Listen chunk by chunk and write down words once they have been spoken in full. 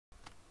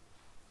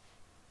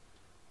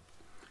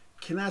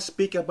can I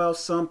speak about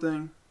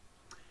something?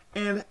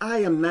 And I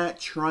am not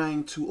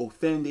trying to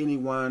offend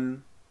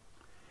anyone.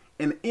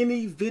 In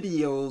any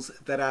videos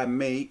that I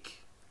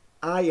make,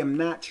 I am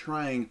not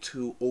trying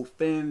to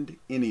offend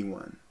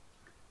anyone.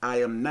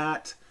 I am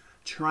not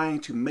trying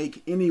to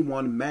make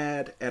anyone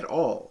mad at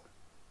all.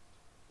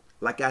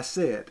 Like I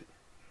said,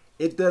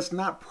 it does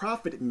not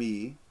profit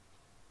me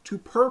to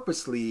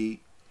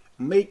purposely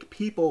make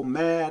people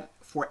mad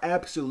for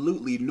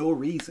absolutely no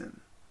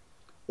reason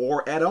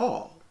or at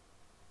all.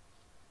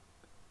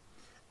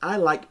 I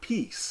like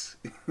peace.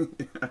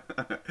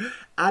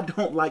 I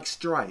don't like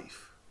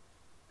strife.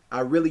 I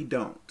really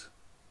don't.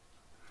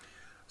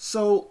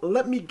 So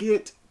let me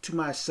get to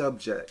my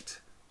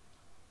subject.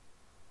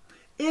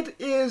 It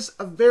is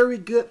a very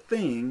good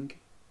thing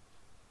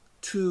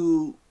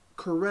to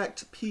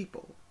correct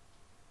people.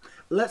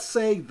 Let's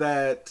say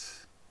that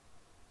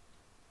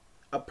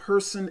a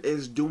person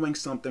is doing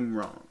something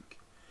wrong,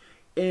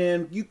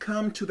 and you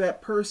come to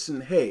that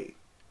person, hey,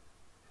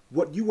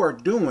 what you are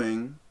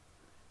doing,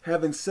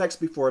 having sex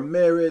before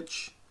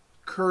marriage,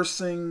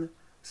 cursing,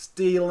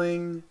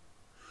 stealing,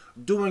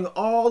 doing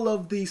all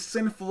of these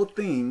sinful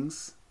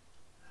things,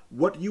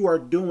 what you are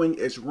doing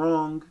is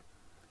wrong,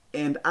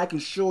 and I can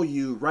show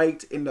you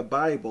right in the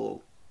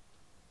Bible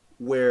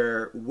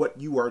where what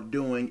you are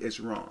doing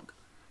is wrong.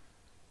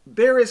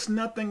 There is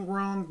nothing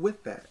wrong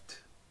with that.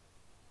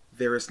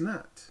 There is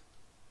not.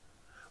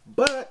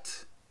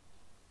 But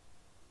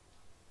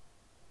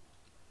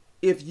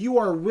if you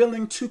are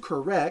willing to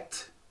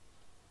correct,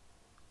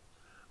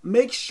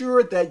 make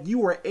sure that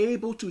you are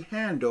able to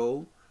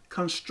handle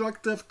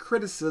constructive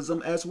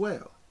criticism as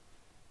well.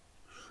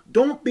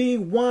 Don't be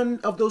one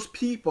of those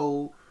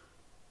people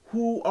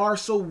who are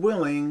so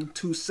willing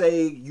to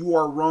say you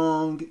are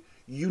wrong,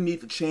 you need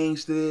to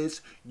change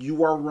this,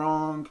 you are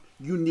wrong,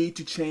 you need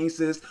to change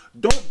this.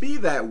 Don't be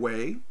that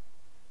way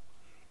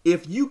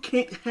if you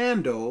can't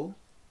handle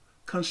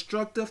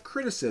constructive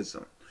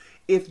criticism.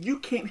 If you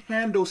can't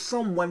handle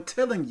someone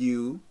telling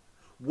you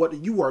what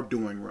you are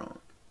doing wrong.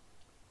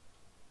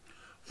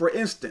 For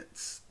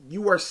instance,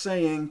 you are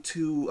saying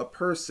to a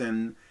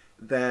person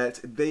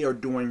that they are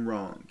doing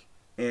wrong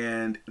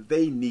and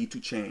they need to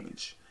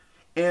change.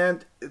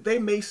 And they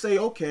may say,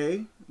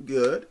 okay,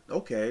 good,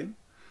 okay.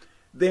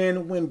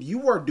 Then when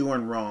you are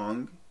doing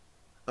wrong,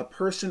 a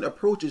person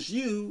approaches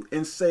you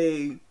and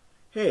say,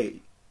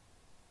 hey,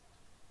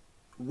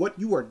 what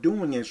you are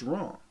doing is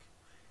wrong.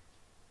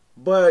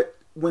 But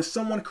when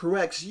someone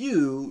corrects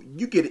you,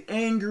 you get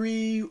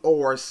angry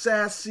or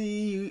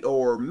sassy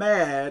or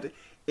mad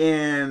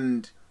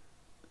and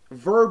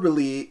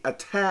verbally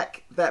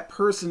attack that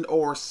person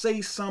or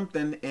say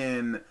something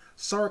in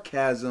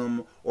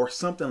sarcasm or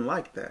something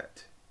like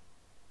that.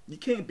 You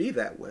can't be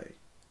that way.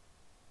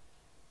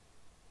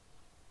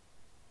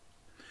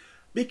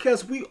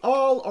 Because we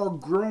all are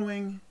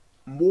growing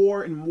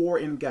more and more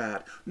in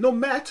God. No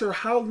matter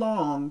how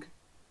long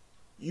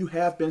you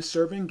have been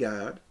serving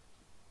God,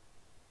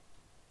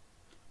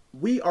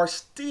 we are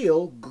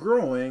still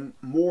growing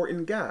more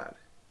in God.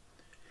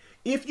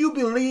 If you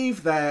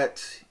believe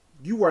that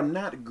you are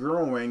not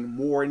growing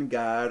more in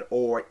God,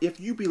 or if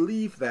you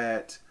believe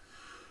that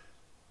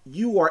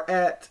you are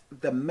at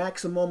the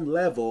maximum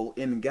level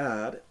in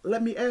God,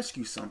 let me ask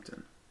you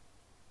something.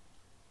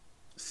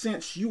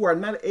 Since you are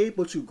not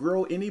able to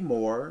grow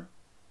anymore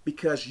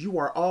because you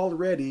are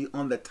already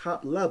on the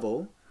top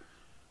level,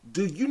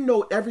 do you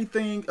know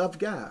everything of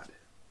God?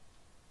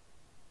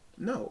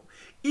 No.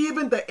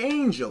 Even the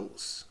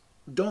angels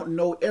don't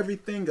know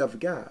everything of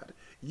God.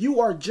 You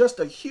are just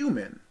a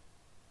human.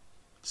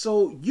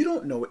 So you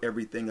don't know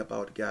everything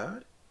about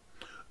God.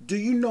 Do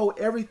you know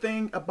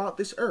everything about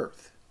this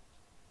earth?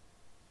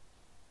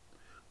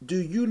 Do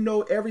you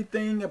know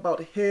everything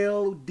about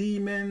hell,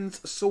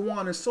 demons, so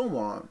on and so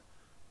on?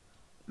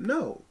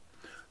 No.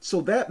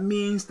 So that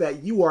means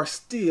that you are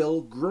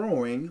still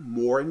growing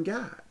more in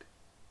God.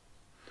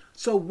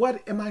 So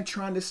what am I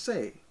trying to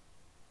say?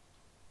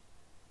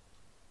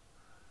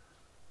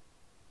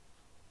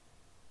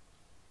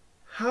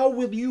 How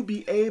will you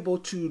be able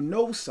to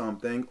know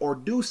something or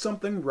do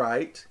something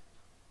right?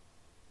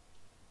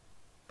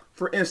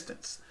 For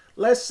instance,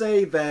 let's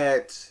say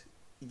that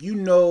you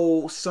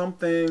know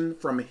something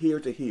from here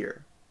to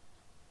here.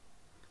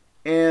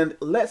 And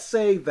let's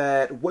say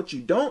that what you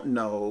don't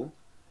know,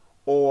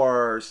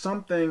 or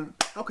something,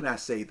 how can I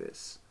say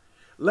this?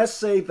 Let's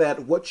say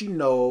that what you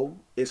know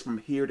is from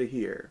here to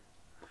here.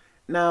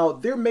 Now,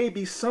 there may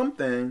be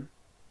something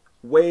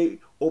way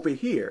over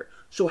here.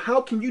 So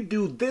how can you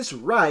do this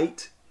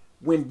right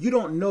when you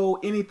don't know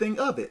anything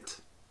of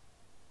it?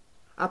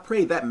 I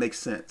pray that makes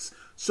sense.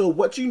 So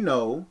what you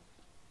know,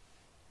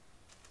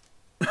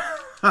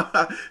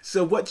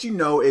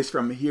 is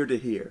from here to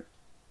here.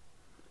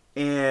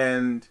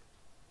 And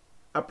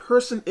a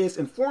person is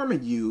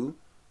informing you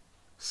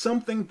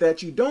something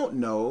that you don't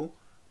know,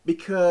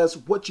 because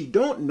what you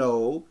don't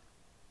know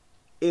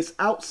is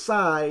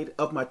outside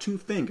of my two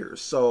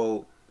fingers.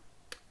 So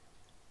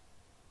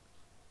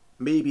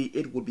maybe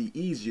it would be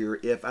easier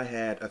if I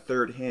had a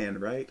third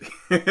hand, right?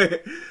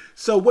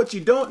 So what you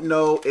don't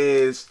know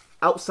is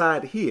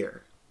outside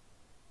here.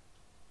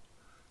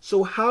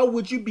 So how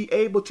would you be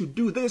able to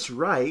do this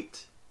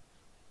right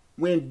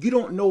when you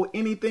don't know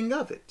anything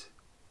of it?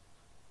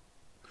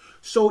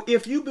 So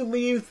if you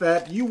believe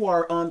that you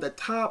are on the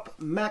top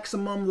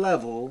maximum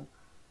level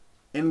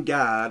in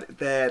God,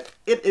 that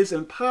it is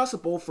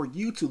impossible for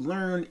you to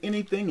learn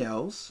anything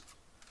else,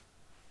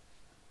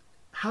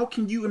 how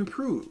can you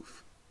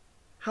improve?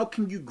 How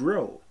can you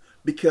grow?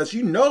 Because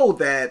you know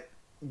that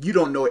you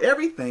don't know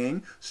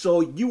everything,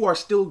 so you are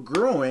still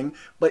growing.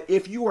 But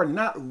if you are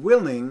not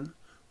willing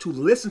to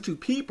listen to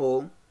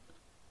people,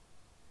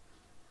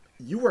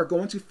 you are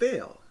going to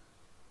fail.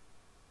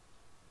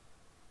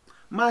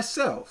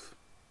 Myself,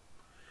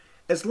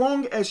 as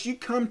long as you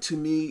come to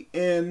me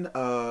in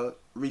a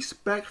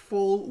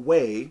respectful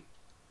way,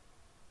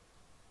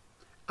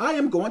 I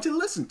am going to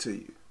listen to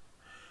you.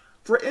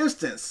 For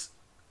instance,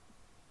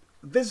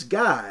 this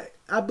guy,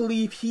 I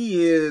believe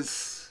he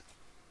is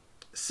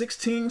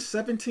 16,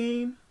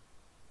 17.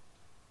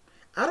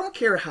 I don't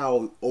care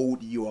how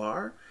old you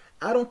are.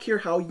 I don't care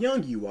how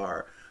young you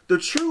are. The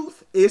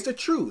truth is the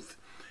truth.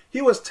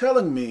 He was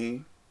telling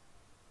me,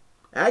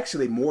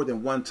 actually more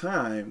than one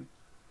time,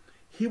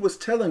 he was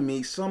telling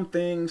me some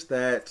things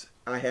that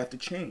I have to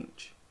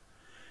change.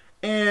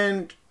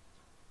 And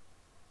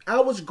I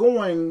was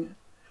going,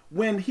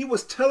 when he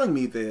was telling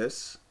me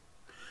this,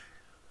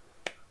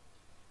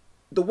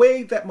 the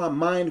way that my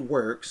mind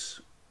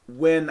works,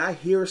 when I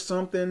hear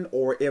something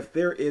or if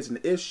there is an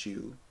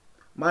issue,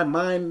 my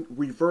mind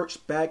reverts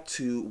back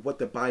to what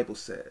the Bible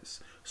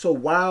says. So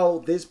while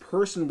this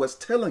person was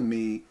telling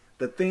me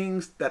the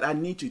things that I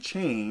need to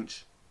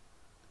change,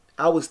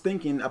 I was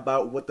thinking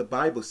about what the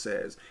Bible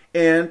says.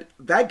 And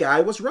that guy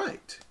was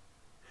right.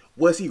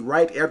 Was he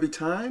right every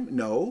time?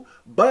 No.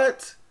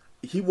 But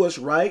he was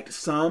right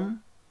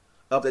some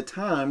of the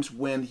times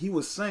when he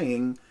was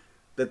saying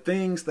the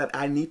things that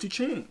I need to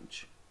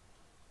change.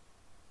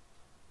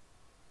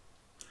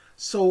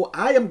 So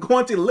I am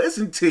going to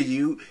listen to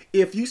you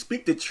if you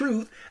speak the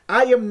truth.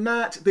 I am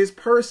not this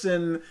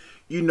person,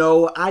 you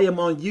know, I am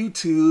on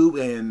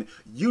YouTube and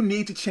you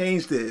need to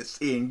change this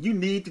and you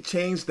need to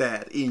change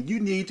that and you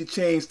need to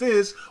change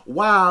this.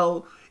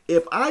 While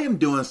if I am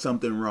doing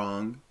something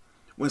wrong,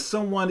 when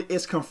someone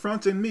is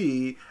confronting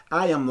me,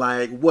 I am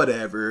like,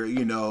 whatever,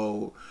 you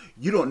know,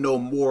 you don't know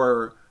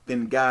more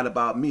than God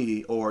about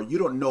me, or you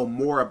don't know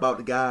more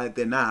about God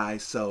than I,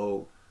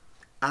 so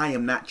I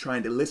am not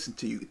trying to listen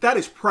to you. That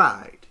is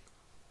pride.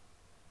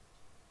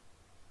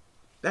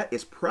 That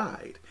is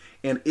pride.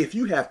 And if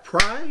you have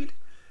pride,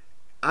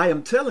 I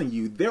am telling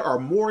you, there are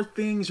more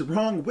things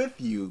wrong with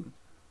you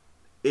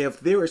if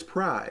there is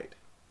pride.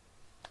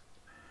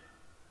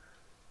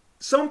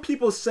 Some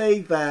people say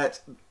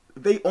that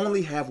they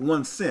only have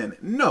one sin.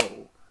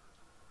 No.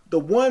 The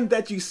one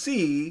that you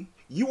see,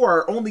 you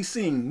are only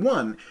seeing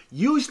one.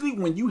 Usually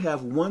when you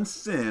have one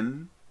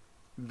sin,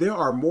 there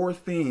are more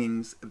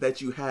things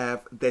that you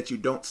have that you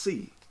don't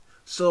see.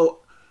 So,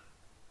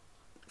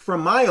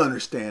 from my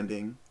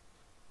understanding,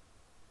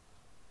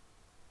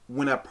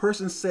 when a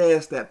person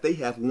says that they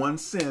have one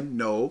sin,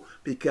 no,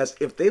 because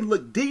if they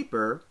look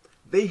deeper,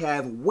 they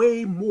have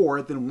way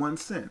more than one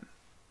sin.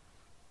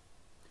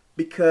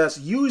 Because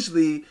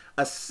usually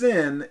a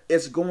sin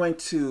is going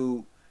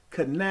to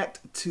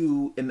connect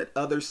to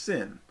another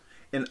sin,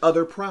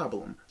 another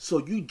problem.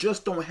 So you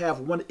just don't have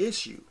one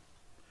issue.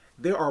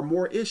 There are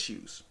more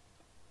issues.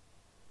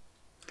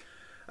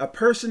 A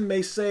person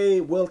may say,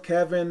 well,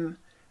 Kevin,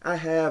 I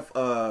have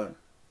a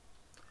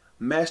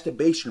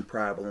masturbation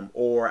problem,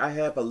 or I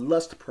have a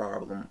lust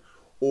problem,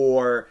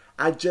 or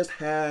I just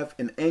have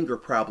an anger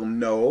problem.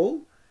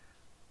 No,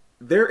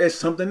 there is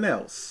something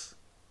else.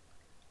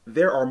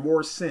 There are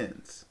more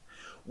sins.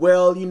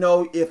 Well, you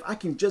know, if I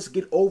can just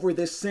get over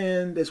this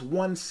sin, this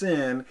one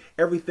sin,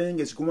 everything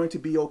is going to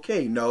be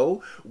okay.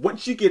 No,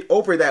 once you get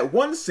over that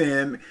one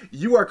sin,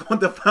 you are going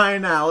to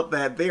find out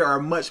that there are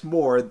much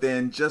more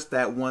than just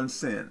that one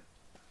sin.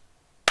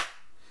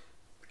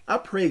 I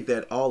pray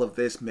that all of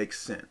this makes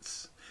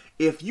sense.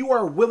 If you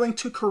are willing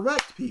to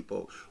correct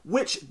people,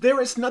 which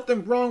there is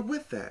nothing wrong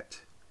with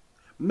that,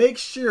 make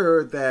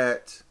sure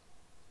that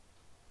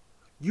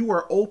you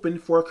are open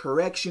for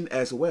correction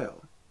as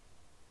well.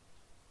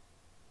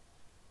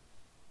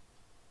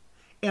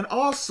 And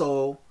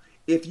also,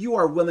 if you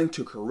are willing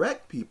to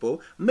correct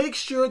people, make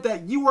sure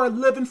that you are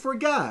living for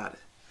God.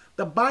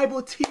 The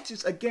Bible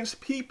teaches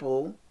against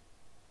people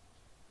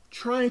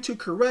trying to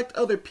correct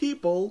other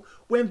people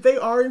when they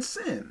are in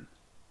sin.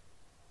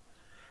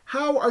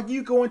 How are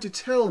you going to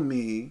tell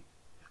me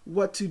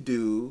what to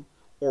do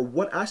or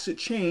what I should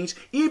change,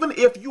 even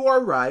if you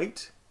are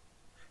right?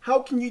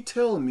 How can you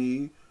tell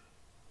me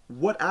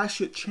what I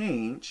should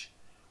change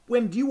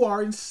when you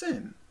are in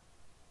sin?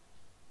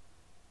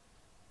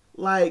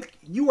 Like,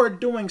 you are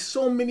doing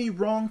so many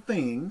wrong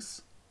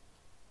things,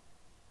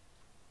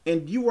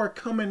 and you are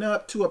coming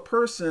up to a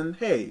person,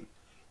 hey,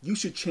 you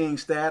should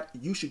change that,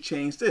 you should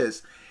change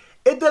this.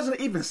 It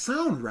doesn't even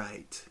sound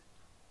right.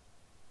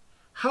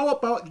 How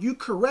about you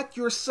correct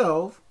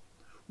yourself?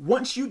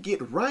 Once you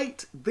get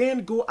right,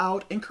 then go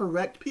out and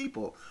correct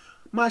people.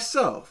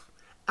 Myself,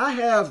 I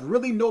have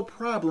really no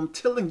problem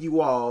telling you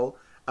all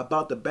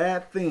about the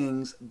bad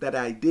things that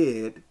I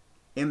did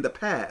in the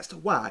past.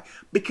 Why?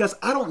 Because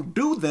I don't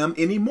do them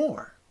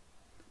anymore.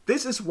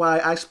 This is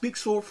why I speak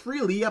so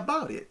freely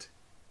about it.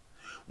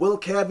 Well,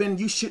 Kevin,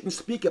 you shouldn't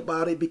speak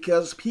about it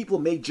because people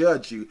may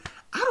judge you.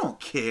 I don't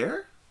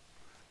care.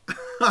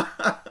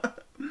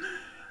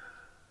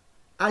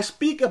 I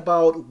speak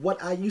about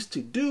what I used to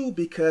do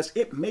because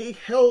it may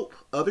help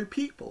other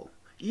people.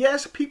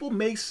 Yes, people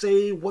may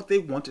say what they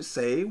want to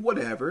say,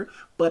 whatever,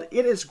 but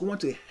it is going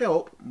to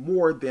help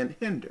more than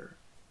hinder.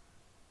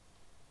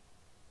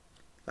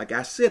 Like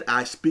I said,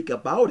 I speak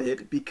about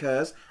it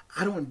because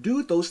I don't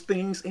do those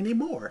things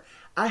anymore.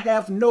 I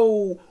have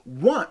no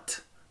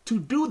want to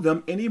do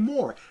them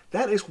anymore.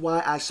 That is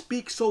why I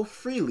speak so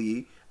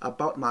freely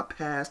about my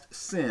past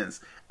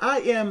sins. I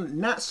am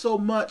not so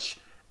much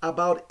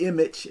about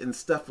image and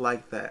stuff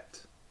like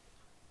that.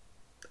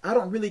 I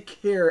don't really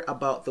care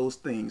about those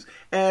things.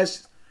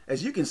 As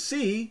you can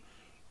see,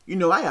 you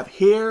know, I have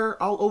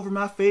hair all over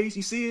my face.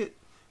 You see it?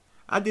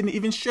 I didn't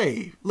even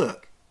shave.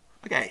 Look,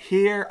 I got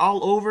hair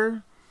all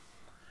over.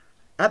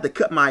 I had to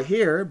cut my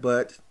hair,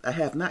 but I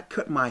have not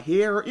cut my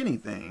hair or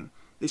anything.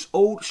 This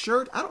old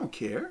shirt, I don't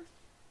care.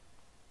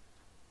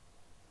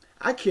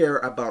 I care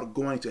about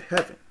going to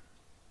heaven.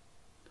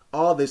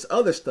 All this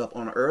other stuff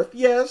on earth,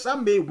 yes, I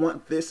may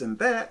want this and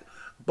that,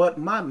 but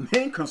my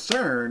main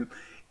concern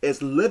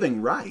is living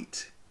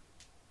right.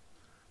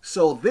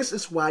 So this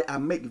is why I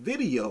make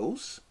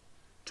videos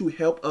to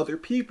help other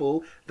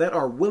people that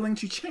are willing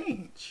to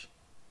change.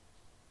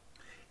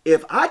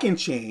 If I can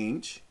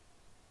change,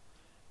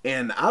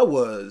 and I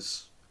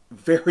was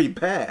very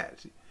bad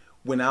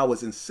when I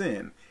was in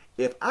sin,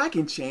 if I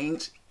can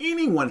change,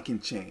 anyone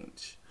can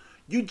change.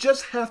 You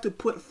just have to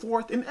put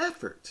forth an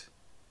effort.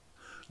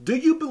 Do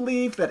you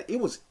believe that it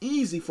was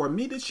easy for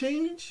me to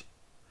change?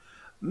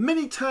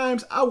 Many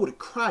times I would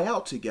cry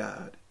out to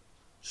God.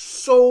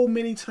 So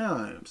many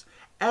times.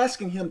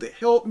 Asking him to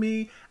help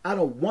me. I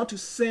don't want to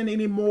sin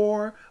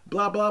anymore.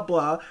 Blah, blah,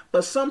 blah.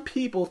 But some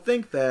people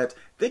think that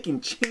they can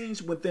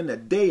change within a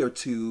day or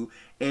two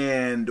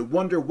and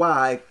wonder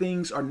why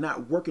things are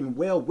not working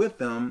well with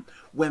them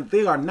when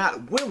they are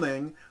not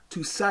willing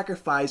to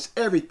sacrifice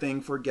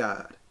everything for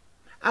God.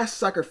 I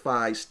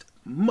sacrificed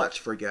much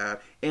for God,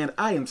 and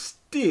I am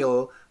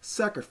still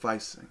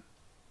sacrificing.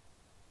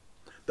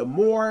 The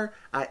more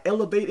I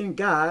elevate in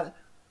God,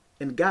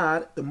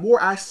 the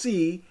more I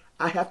see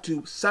I have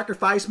to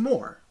sacrifice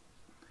more.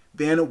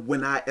 Then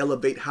when I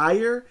elevate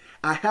higher,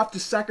 I have to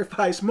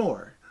sacrifice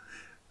more.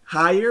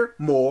 Higher,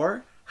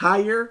 more,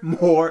 higher,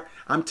 more.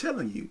 I'm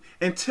telling you,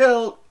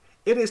 until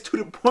it is to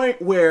the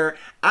point where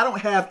I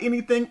don't have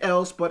anything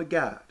else but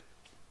God.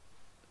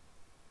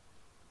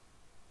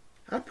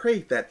 I pray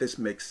that this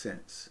makes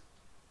sense.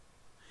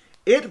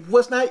 It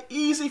was not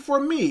easy for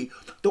me.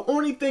 The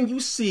only thing you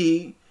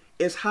see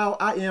is how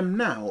I am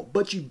now,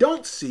 but you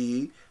don't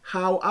see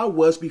how I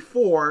was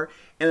before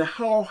and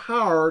how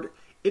hard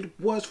it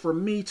was for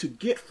me to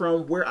get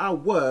from where I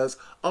was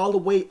all the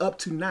way up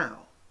to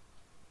now.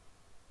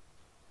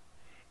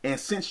 And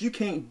since you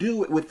can't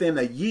do it within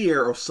a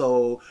year or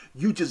so,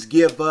 you just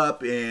give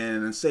up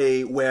and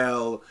say,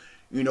 well,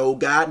 you know,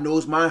 God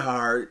knows my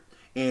heart,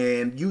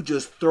 and you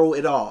just throw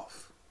it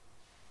off.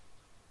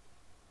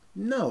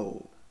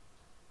 No.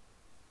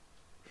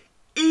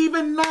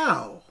 Even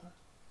now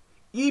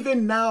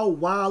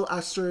while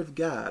I serve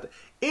God,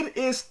 it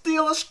is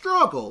still a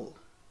struggle.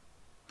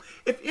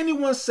 If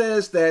anyone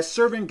says that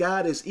serving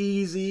God is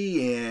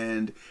easy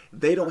and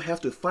they don't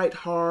have to fight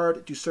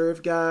hard to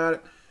serve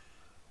God,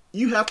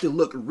 you have to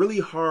look really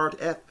hard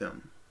at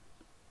them,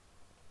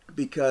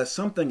 because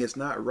something is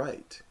not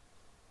right.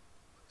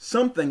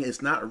 Something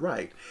is not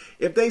right.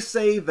 If they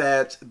say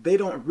that they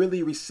don't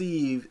really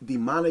receive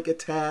demonic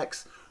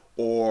attacks,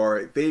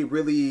 or they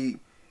really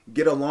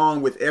get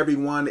along with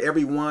everyone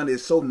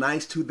is so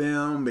nice to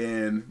them,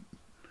 and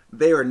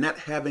they are not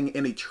having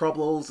any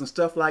troubles and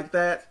stuff like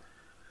that,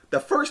 the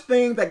first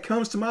thing that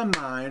comes to my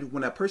mind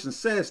when a person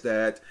says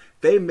that,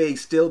 they may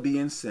still be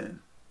in sin.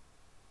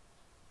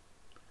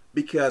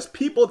 Because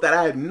people that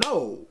I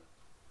know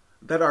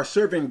that are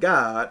serving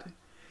God,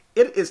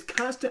 it is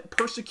constant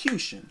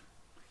persecution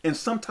in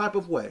some type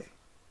of way.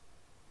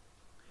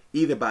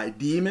 Either by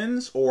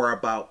demons or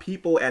about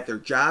people at their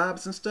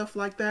jobs and stuff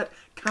like that.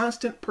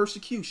 Constant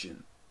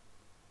persecution.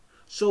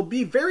 So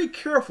be very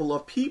careful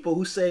of people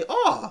who say,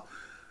 oh,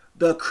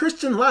 the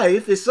Christian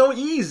life is so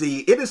easy.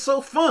 It is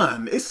so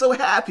fun. It's so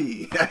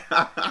happy.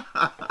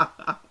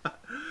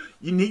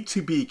 You need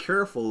to be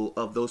careful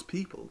of those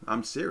people.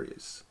 I'm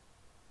serious.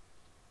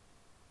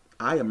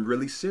 I am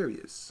really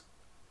serious.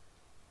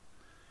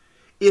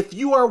 If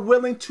you are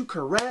willing to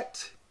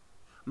correct,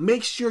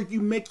 make sure you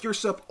make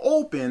yourself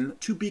open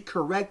to be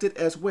corrected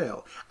as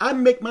well. I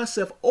make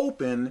myself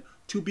open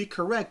to be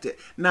corrected.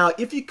 Now,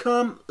 if you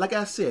come, like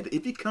I said,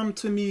 if you come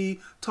to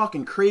me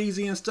talking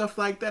crazy and stuff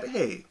like that,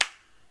 hey,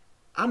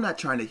 I'm not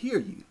trying to hear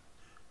you.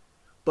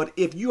 But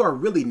if you are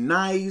really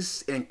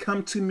nice and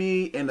come to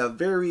me in a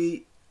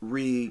very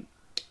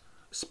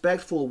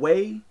respectful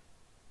way,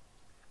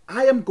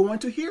 I am going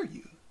to hear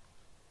you.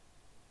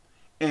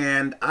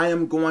 And I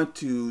am going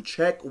to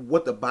check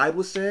what the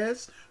Bible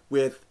says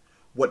with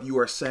what you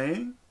are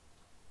saying.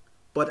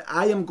 But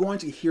I am going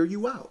to hear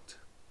you out.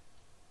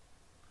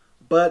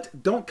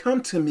 But don't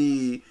come to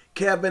me,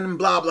 Kevin,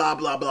 blah, blah,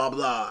 blah, blah,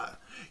 blah.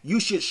 You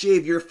should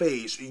shave your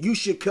face. You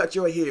should cut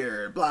your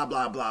hair, blah,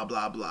 blah, blah,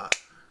 blah, blah.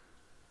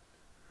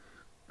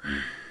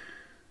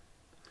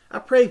 I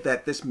pray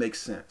that this makes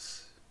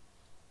sense.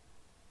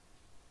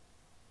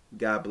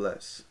 God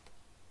bless.